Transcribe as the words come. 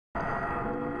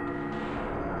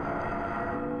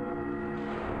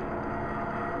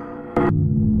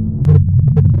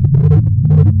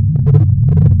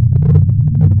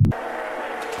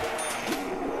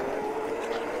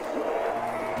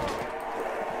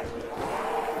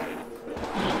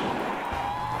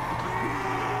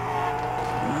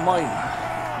mine.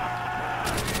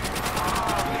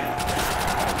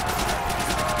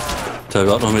 Tell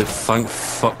you what, no mate, thank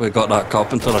fuck we got that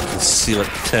carpenter. I can see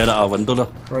like tear out a window there.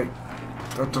 Right,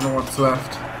 I don't know what's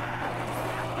left.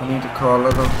 I need to crawl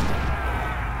it up.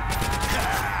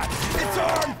 Its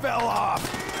arm fell off!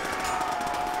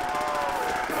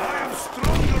 I am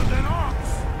stronger than ox!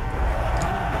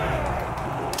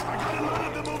 I got a lot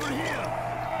of them over here!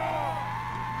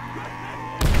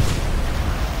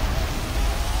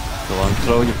 Go on,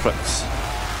 crawl you pricks.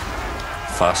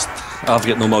 Fast. I've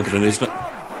got no more grenades, mate.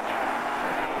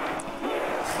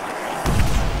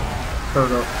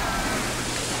 Hold up.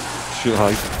 Shoot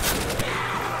high.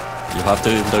 You have to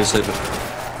even downside it.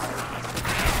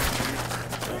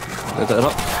 Let it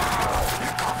up.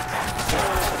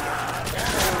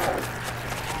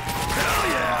 Hell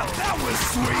yeah, that was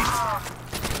sweet!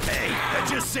 Hey, that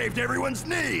just saved everyone's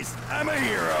knees! I'm a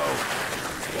hero!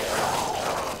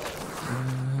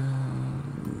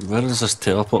 Where is this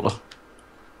teleporter?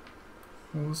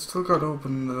 Well, we still got to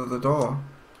open the door.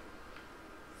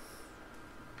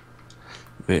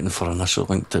 Waiting for initial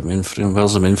link to mainframe.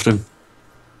 Where's the mainframe?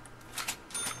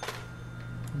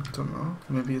 I don't know.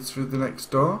 Maybe it's through the next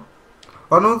door.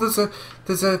 Oh no, there's a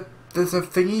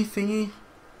thingy.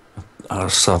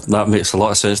 So that makes a lot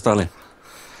of sense, Danny.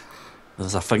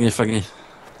 There's a thingy.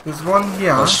 There's one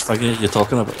here. Which thingy you're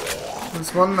talking about?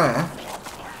 There's one there.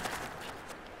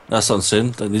 That's what I'm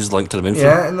saying. That needs a link to the mainframe.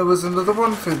 Yeah, and there was another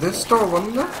one through this door,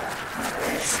 wasn't there? I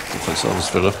think so. That was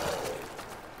through there.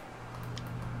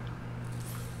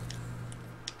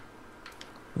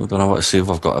 I don't know what to say if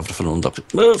I've got everything lined up.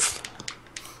 Move!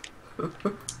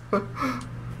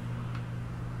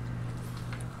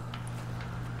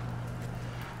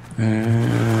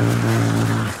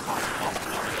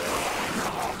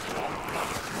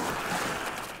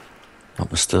 Up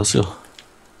the stairs here.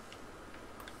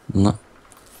 No.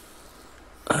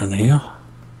 In here.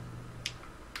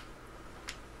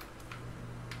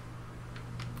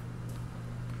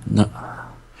 No.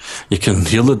 You can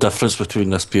hear the difference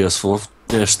between this PS4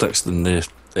 sticks and the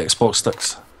Xbox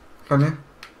sticks. Can you?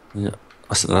 Yeah,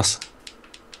 listen to this.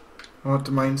 What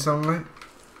do mine sound like?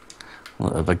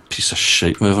 Like a big piece of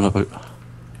shit moving about.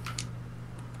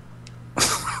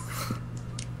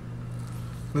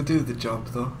 They do the job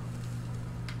though.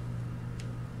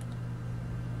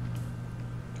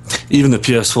 Even the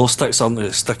PS4 sticks aren't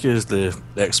as sticky as the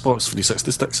Xbox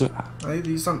 360 sticks. Aye,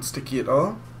 these aren't sticky at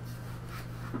all.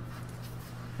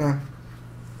 Yeah.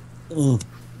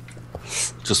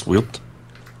 Just weird.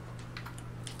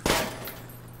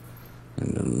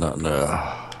 No.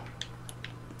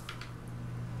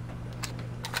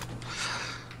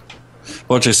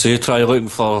 What'd you say? Try looking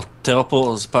for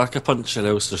teleporters, pack a punch, and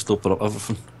else just open up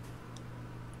everything.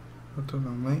 I don't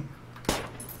know, mate.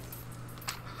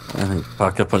 I think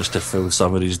pack a punch to fill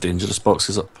some of these dangerous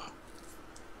boxes up.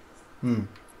 Come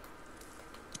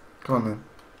on then.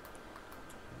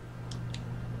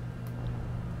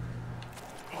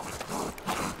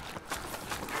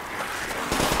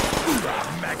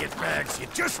 Maggot bags, you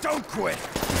just don't quit!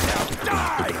 Now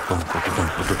die!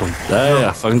 There,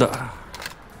 I found it.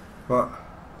 What?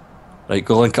 Right,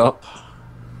 go link it up.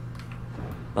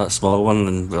 That small one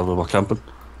and where we were camping.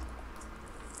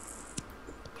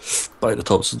 By the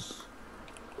Thompson.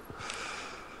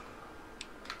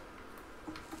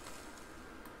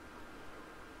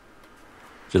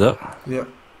 See that? Yeah.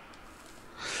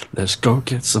 Let's go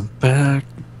get some back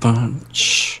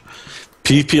punch.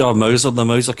 PP or Mauser. The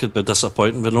Mauser could be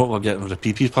disappointing, but not we're getting the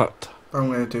PP part. I'm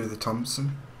going to do the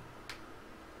Thompson.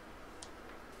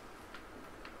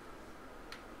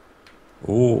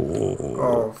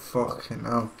 Oh, fucking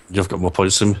hell. You've got more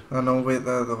points than me. I know, wait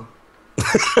there though.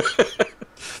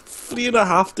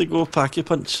 3.5 to go, packy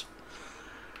punch.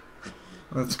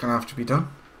 That's going to have to be done.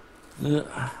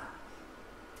 Yeah.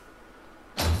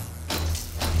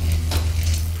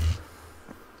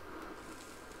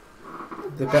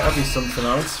 There better be something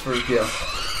else for here.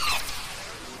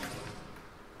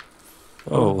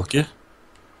 Oh, okay.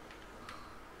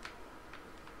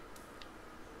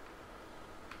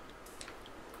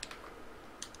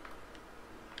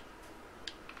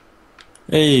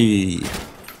 Hey.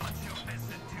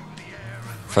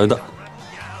 Found it.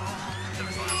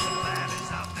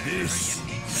 This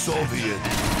Soviet.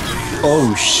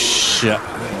 Oh shit.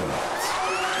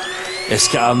 It's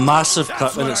got a massive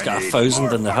clip and it's got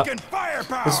 1,000 in the hip.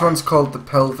 This one's called the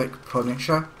Pelvic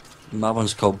Punisher. My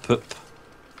one's called Poop.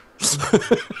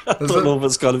 I don't know if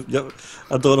it's gonna. Yep.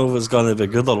 I don't know if it's gonna be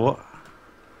good or what.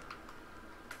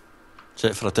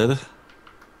 Check for a teddy. That's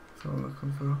all I'm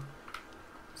looking for.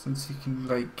 Since you can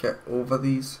like get over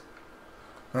these.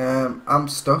 I'm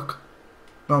stuck.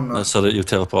 No, I'm not. That's so that you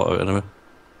teleport out anyway.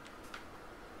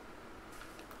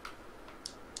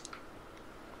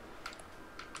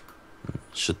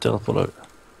 Should teleport out.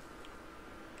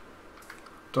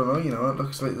 Don't know, you know, it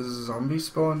looks like there's a zombie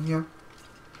spawn here.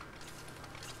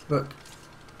 Look.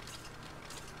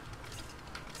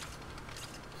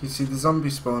 You see the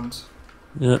zombie spawns?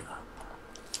 Yeah.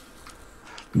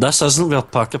 This isn't where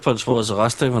Pack-a-Punch was the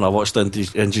last time when I watched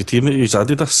NGT movies. I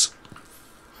did this.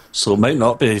 So it might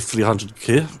not be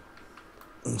 300k.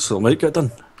 So it might get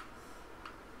done.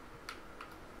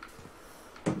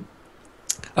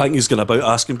 I think he's going about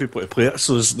asking people to play it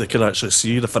so they can actually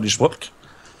see the finished work.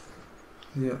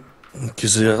 Yeah.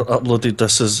 Because he uploaded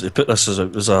this as, he put this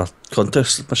out as a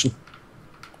contest submission.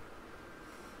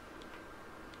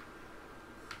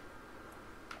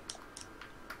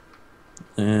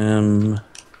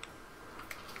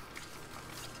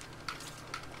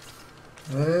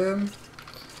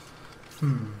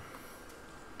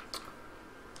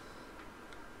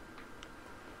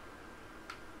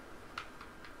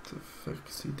 The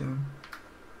fuck's he done?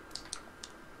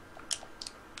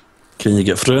 Can you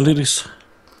get through any of these?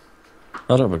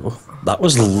 Oh, there we go. That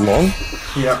was long.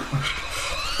 Yeah.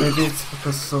 Maybe it's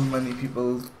because so many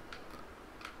people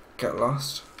get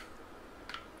lost.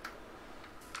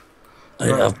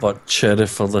 Right, Right. I've bought cherry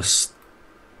for this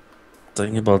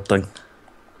thingy bird thing.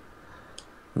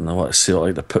 And I want to see what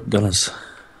like the poop gun is.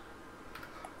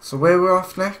 So where we're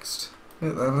off next?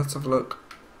 Right there, let's have a look.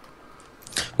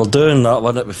 We're doing that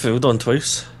one that we failed on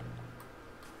twice.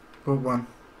 What one?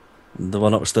 The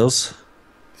one upstairs.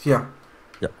 Yeah.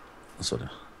 That's what it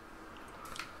is.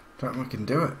 Don't think we can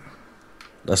do it.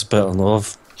 That's better than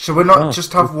love. Should we not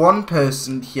just have one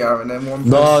person here and then one person?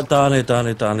 No, Danny,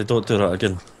 don't do that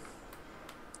again.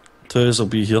 Twos will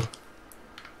be here.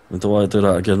 We don't want to do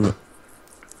that again.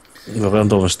 We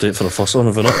learned our mistake for the first one,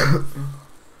 have we not?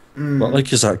 What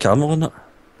like is that camera on it?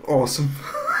 Awesome.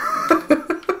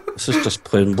 This is just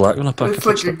plain black when I pack It's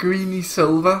like a greeny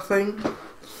silver thing.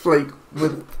 Like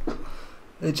with...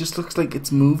 It just looks like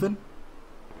it's moving.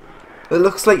 It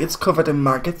looks like it's covered in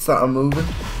maggots that are moving.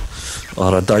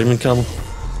 Or a diamond camera.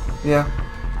 Yeah.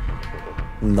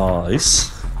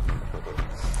 Nice.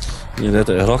 You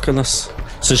ready to rock on this?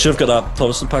 Since you've got that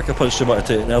Thompson Pack-a-Punch you want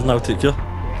to take now, and I'll take you.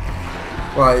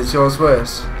 Why, is yours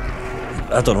worse?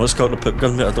 I don't know, it's called the poop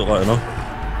gun, mate, I don't want to know.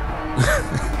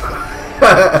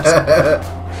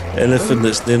 Anything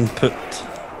that's named poop.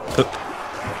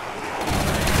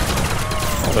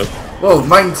 Whoa,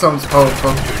 mine sounds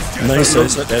powerful. Mine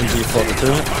sounds like MG42.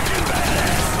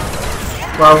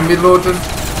 Wow, me loading.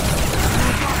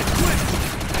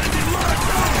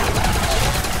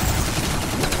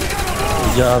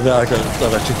 Yeah, I got a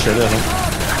electric cherry on it.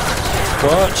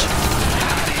 Watch!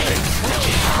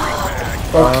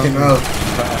 Fucking hell.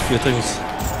 A few things.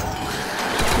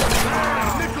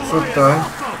 Good time.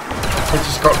 It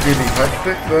just got really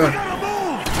hectic there.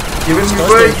 Giving me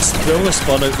Because way. they only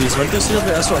spawn out these windows here,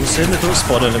 mate, that's what I'm saying, they don't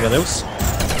spawn anywhere else.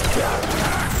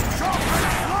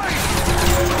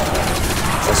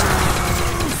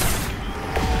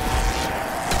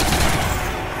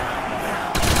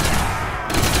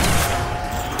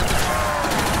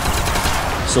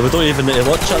 So we don't even need to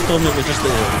watch that door, mate, we just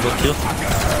need to look here.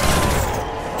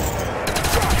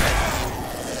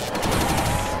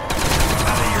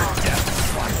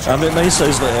 I mean, mine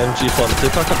sounds like MG42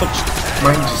 Pack-a-Punch.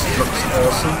 Mine just looks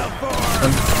awesome.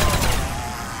 And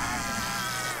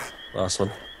Last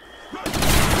one.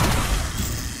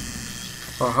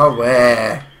 oh, how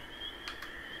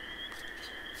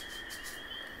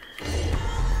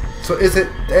So is it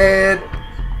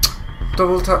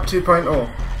double tap 2.0?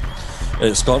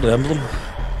 It's got the emblem,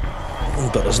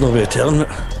 but there's no way of telling it.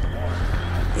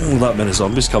 That many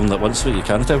zombies coming at once, but you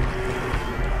can't tell.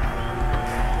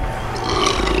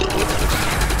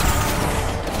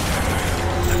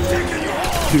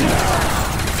 I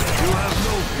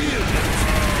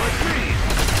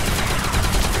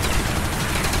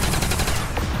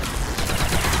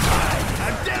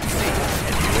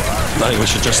think we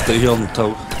should just stay here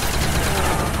until...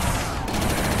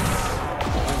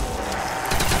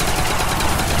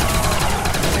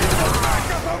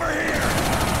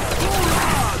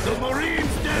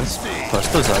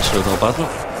 Pistol's actually not bad, no?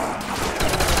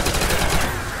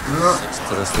 No.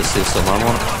 To this to save some ammo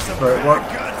on it. Right, what?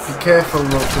 Be careful,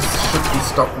 look, this should be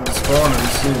stopping the spawning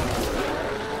soon.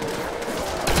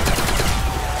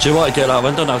 Do you want to get that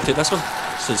window and I'll take this one?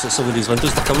 Since it's some of these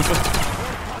windows they're coming from.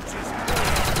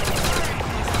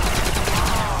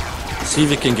 See if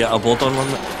we can get a board on one.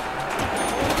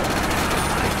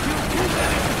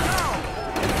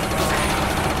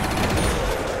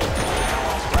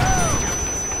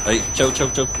 Right, chill.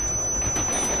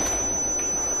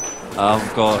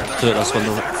 I've got 2 at this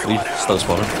window, 3 still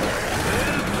spawning.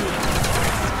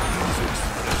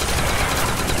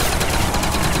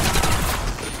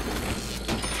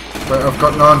 Right, I've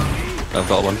got none. I've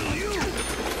got 1.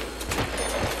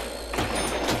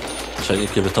 Shiny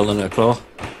keep it telling it a crawl.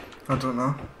 I don't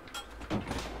know.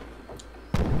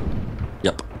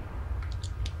 Yep.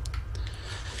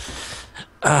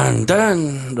 And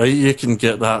then, right, you can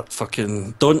get that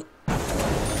fucking... Don't...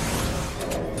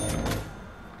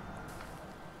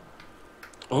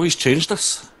 Oh, he's changed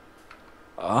this.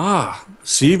 Ah,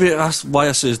 see, mate, that's why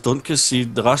I says don't, because see,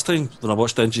 the last time when I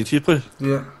watched NGT play,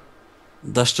 Yeah.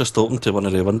 this just opened to one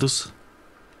of the windows.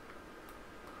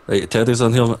 Right, Teddy's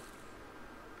on here, mate.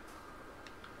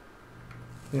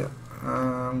 Yeah.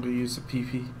 I'm gonna use the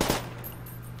PP.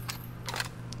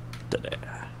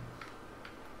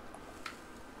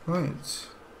 Right.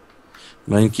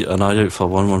 Mine keep an eye out for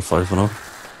 115 and all.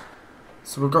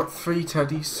 So we've got 3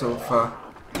 teddies so far.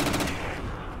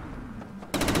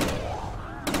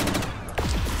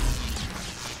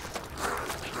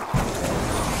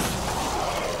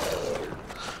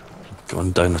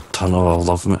 Going down the tunnel, I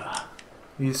love it.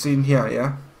 You seen here,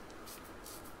 yeah?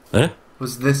 Eh?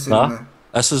 Was this in Nah. there?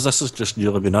 This is just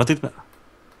newly been added, mate.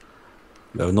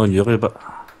 Well, not newly, but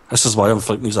this is why I'm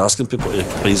thinking he's asking people to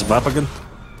play his map again.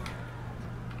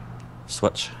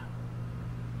 Switch.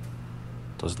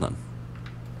 Does nothing.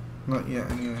 Not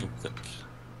yet, anyway.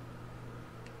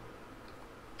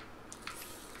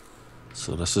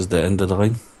 So this is the end of the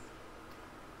line.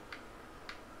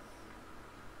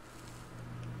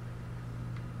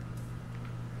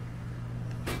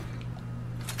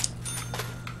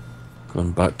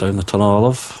 Going back down the tunnel, I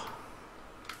love.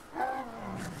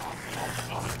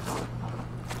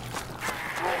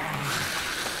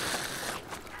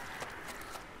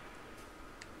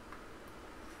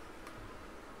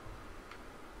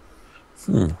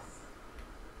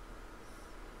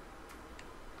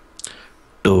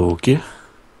 Okay.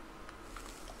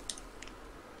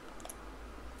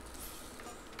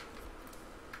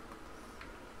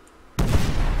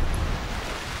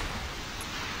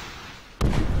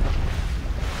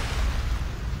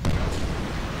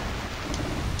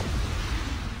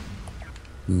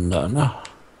 No.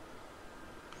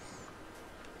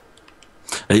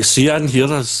 Right, see in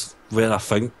here is where I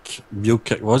think Mule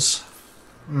Kick was.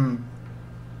 The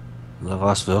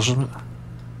last version.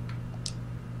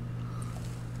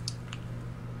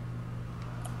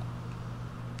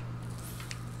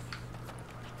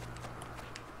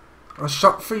 I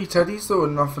shot 3 teddies though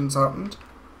and nothing's happened.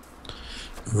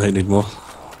 Might need more.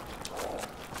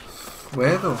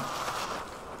 Where though?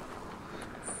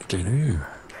 I don't know.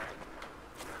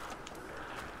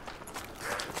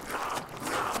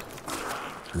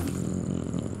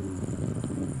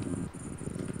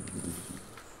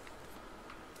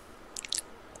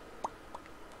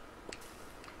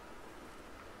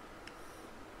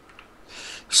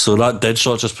 So that dead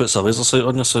shot just puts a laser sight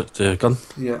on your gun?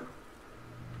 Yeah.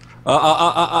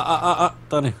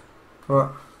 Danny,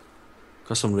 What?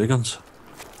 got some ray guns.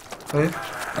 Hey?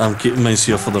 I'm keeping mine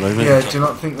here for the round. Yeah, do you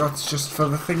not think that's just for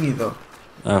the thingy though?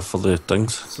 For the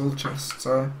things. Soul chest,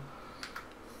 sorry.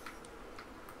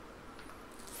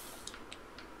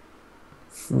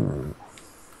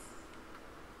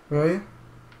 Where are you?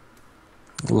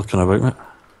 Looking about, mate.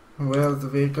 And where are the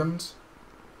ray guns?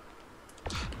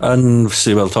 And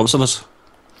see where Thompson is.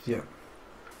 Yeah.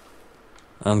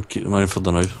 And keep mine for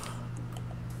the now.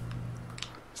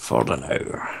 For the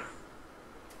now.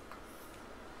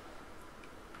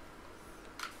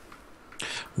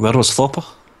 Where was Flopper?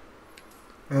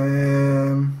 I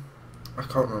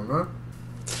can't remember.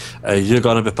 You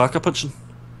gonna be packer punching?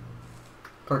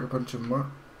 Pack a punch in what?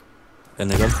 In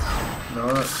the gun.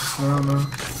 No, that's just now, no.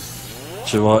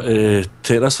 Do you want to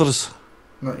take this for us?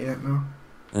 Not yet, no.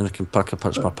 And I can packer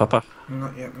punch my papa.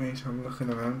 Not yet, mate. I'm looking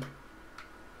around.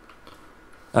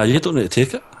 You don't need to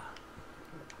take it.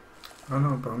 I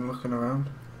know, but I'm looking around.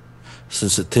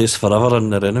 Since it takes forever in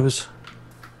there anyways.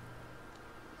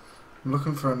 I'm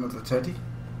looking for another teddy.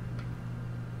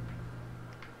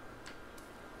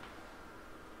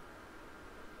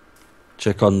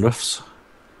 Check on roofs.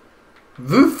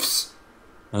 Roofs?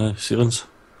 Ceilings.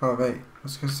 Oh, right. I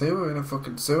was going to say, we're in a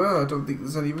fucking sewer. I don't think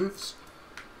there's any roofs.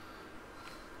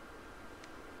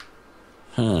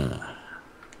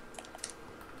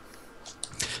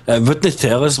 It wouldn't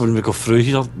tell us when we go through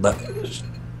here that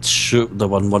shoot the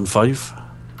 115.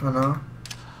 I know.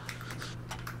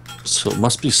 So it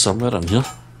must be somewhere in here.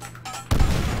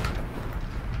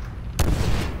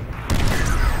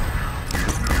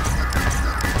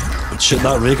 Shoot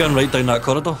that ray gun right down that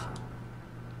corridor.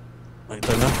 Right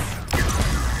down there.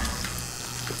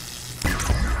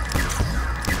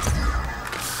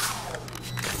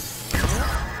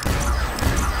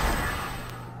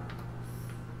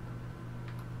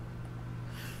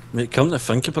 Mate, come to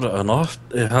think about it enough,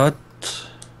 he had...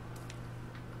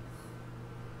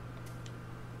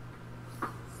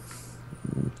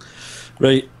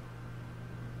 Right.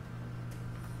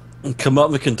 Come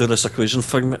up, we can do this equation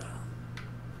thing, mate.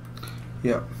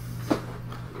 Yeah.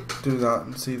 Do that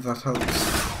and see if that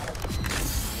helps.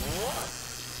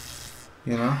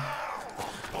 You know?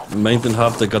 Mind and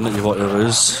have the gun that you want to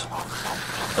lose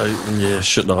out when you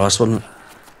shoot the last one.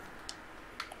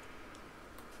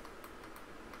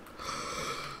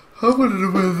 I want to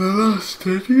know where the last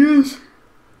teddy is.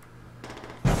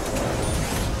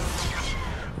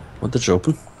 What did you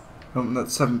open? Open that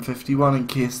 751 in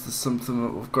case there's something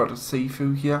that we've got to see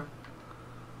through here.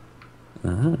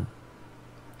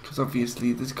 Because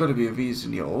obviously there's got to be a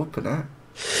reason you open it.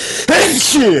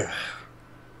 Hey!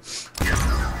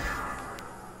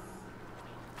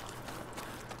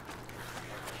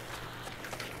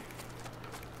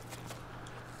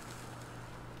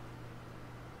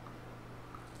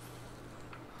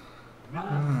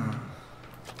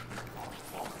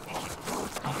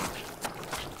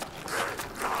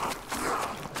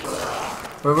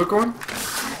 Where we're going?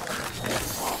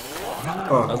 I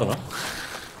Oh, don't know.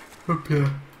 up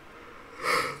here.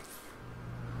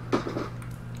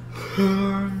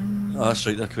 Ah, that's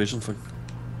right, the equation thing.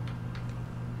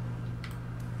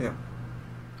 Yeah.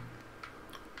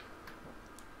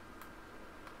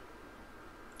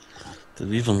 Did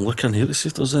we even look in here to see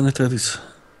if there's any teddies?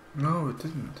 No, it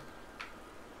didn't.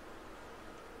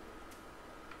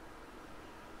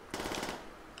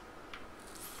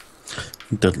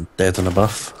 Dead in a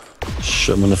bath.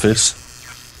 Shit him in the face.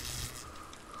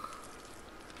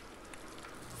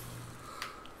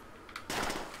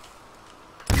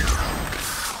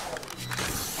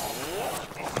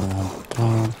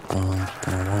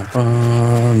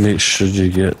 Make sure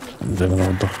you get them in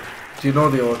order. Do you know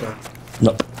the order?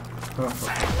 Nope. Oh,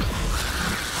 fuck.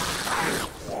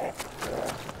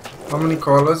 How many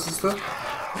callers is there?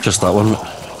 Just that one.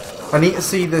 I need to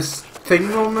see this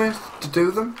thing on there to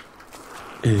do them.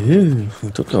 Ew,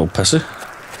 don't get all pissy.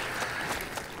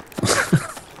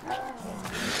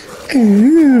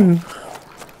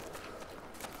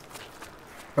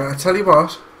 But I tell you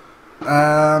what,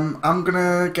 I'm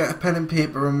gonna get a pen and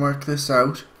paper and work this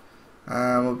out.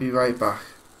 We'll be right back.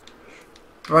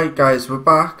 Right guys, we're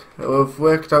back. We've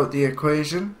worked out the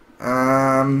equation.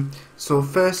 So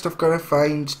first I've got to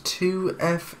find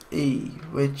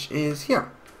 2FE, which is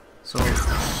here. So,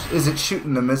 is it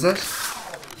shooting them, is it?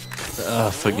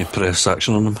 I think you press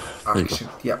action on them. Action,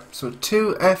 yep. So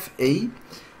 2FE,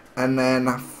 and then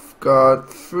I've got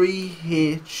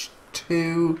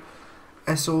 3H2SO4.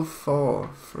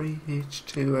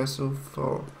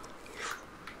 3H2SO4.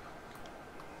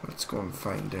 Let's go and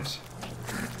find it.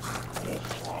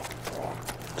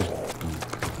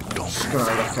 Just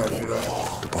gonna look everywhere.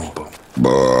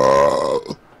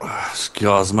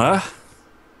 Excuse me.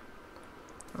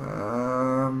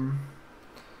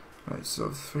 Right, so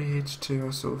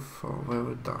 3H2SO4, where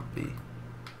would that be?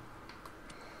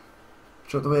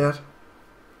 Shut the way out.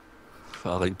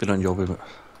 I like being on your way, mate.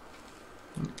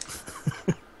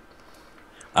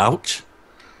 Ouch.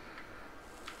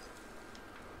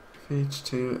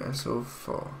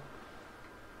 3H2SO4.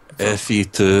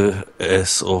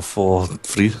 Fe2SO4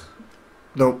 3.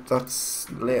 Nope, that's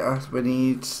later. We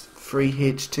need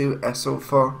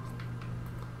 3H2SO4.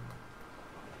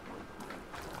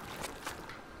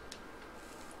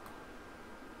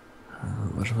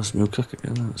 Where was milk cook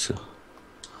again? Let's see.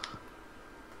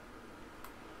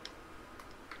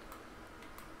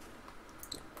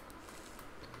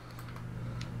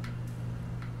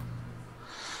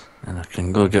 And I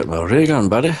can go get my ray gun,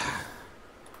 buddy.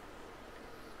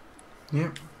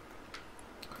 Yep.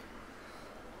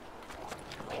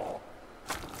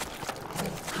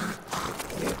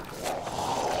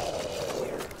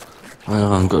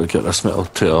 Well, I'm going to get this metal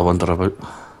tail I wonder about.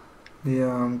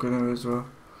 Yeah, I'm gonna as well.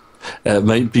 It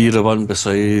might be the one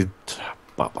beside...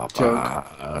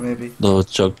 Jug, maybe. No,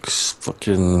 Jug's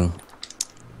fucking...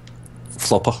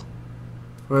 flopper.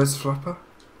 Where's Flopper?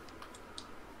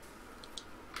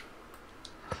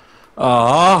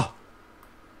 Ah!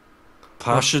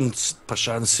 Pashan,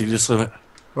 seriously, mate.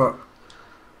 What?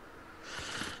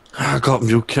 I got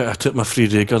mule kit, I took my free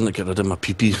ray gun to get rid of my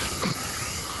pee-pee.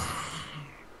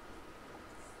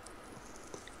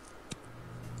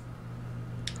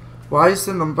 Why is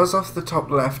the numbers off the top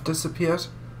left disappeared?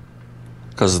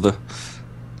 Because of the...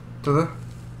 Do they?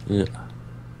 Yeah.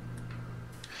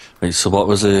 Right, so what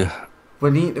was the...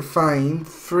 We need to find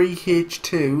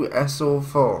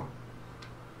 3H2SO4.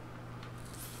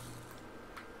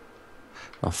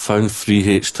 I found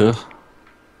 3H2.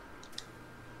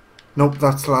 Nope,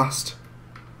 that's last.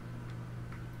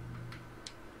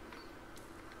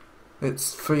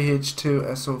 It's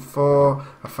 3H2SO4.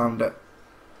 I found it.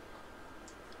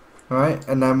 Right,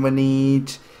 and then we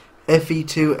need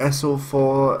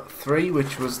Fe2SO4 3,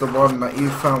 which was the one that you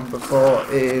found before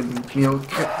in Mule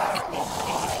Kick.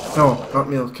 No, not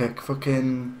Mule Kick.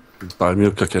 Fucking. It's by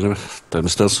Mule Kick anyway. Down the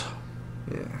stairs.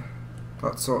 Yeah,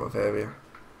 that sort of area.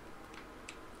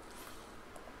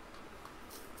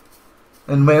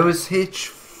 And where was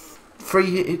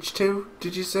H3H2?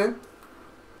 Did you say?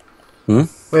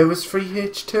 Where was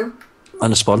 3H2?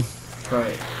 And the spawn.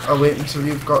 Right, I'll wait until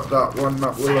you've got that one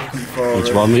that we're looking for. Do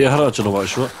you want me to hit it or do you know what I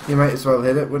shot? You might as well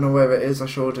hit it, we know where it is, I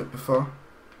showed it before.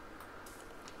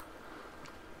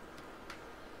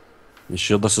 You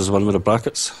sure this is the one with the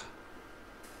brackets?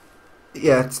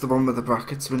 Yeah, it's the one with the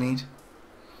brackets we need.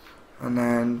 And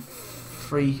then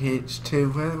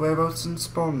 3H2, whereabouts in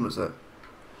spawn was it?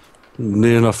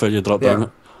 Near enough where you drop down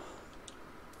it.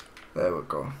 There we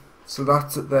go. So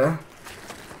that's it there.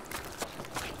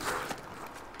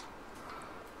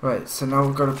 Right, so now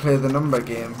we've got to play the number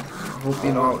game. I hope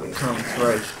you know how it counts.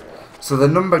 Right. So the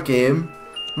number game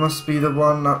must be the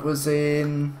one that was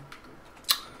in...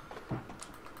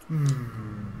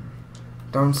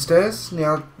 downstairs,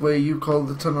 near where you call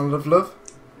the Tunnel of Love.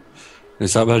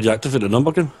 Is that where you activate the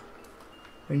number game?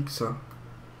 I think so.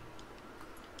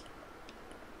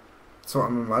 That's what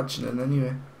I'm imagining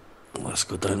anyway. Let's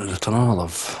go down to the Tunnel of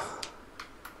Love.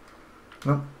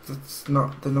 Nope, that's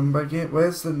not the number game.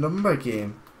 Where's the number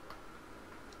game?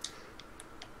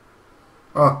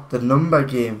 Oh, the number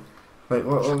game. Right,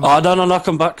 what? Oh, no,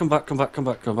 come back.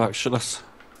 Shut this.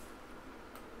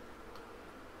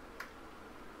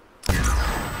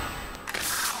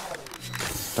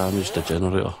 Damage the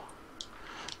generator.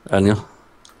 In here.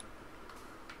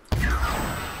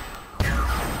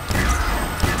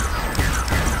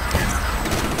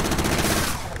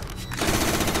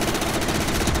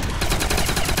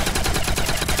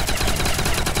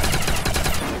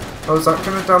 Oh, is that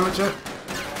gonna damage it?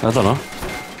 I don't know.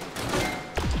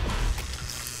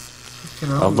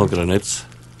 Fucking hell. I've no grenades.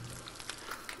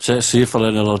 Check see for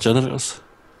any other generators.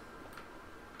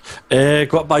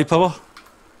 Go up by power.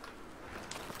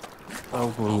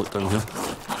 I'll go and look down here.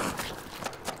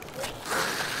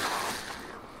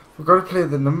 We've got to play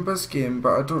the numbers game,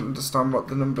 but I don't understand what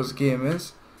the numbers game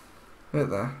is. Right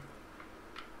there.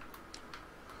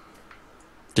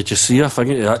 Did you see a thing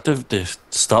to active to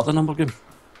start the number game?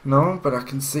 No, but I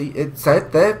can see it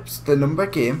said there, the number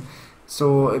game,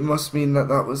 so it must mean that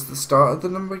that was the start of the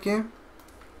number game.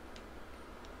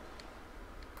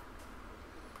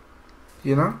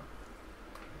 You know?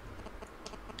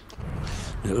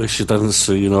 At least you didn't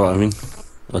see, you know what I mean?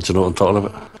 Or do you know what I'm talking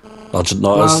about? Or do you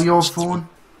not? Well, your phone.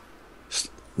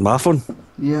 My phone?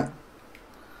 Yeah.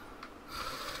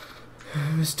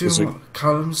 It was doing Is it- what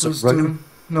Callum's is it was ringing? doing.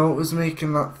 No, it was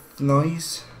making that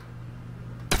noise.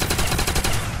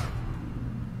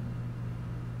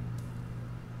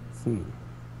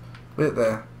 Wait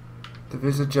there. There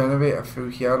is a generator through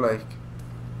here, like.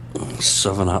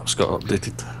 7 apps got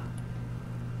updated.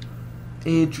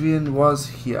 Adrian was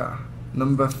here.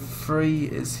 Number 3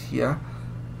 is here.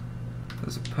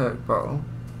 There's a perk bottle.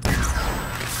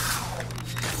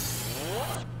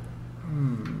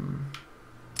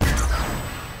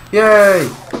 Yay!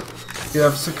 You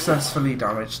have successfully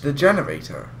damaged the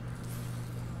generator.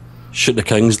 Shoot the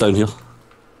kings down here.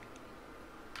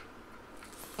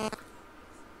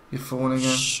 Your phone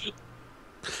again. Shit.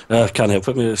 Can't help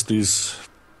it, mate. It's these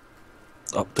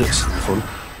updates on the phone.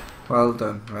 Well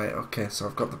done. Right, okay, so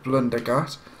I've got the blunder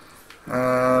gut.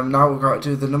 Now we've got to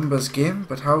do the numbers game,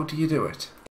 but how do you do it?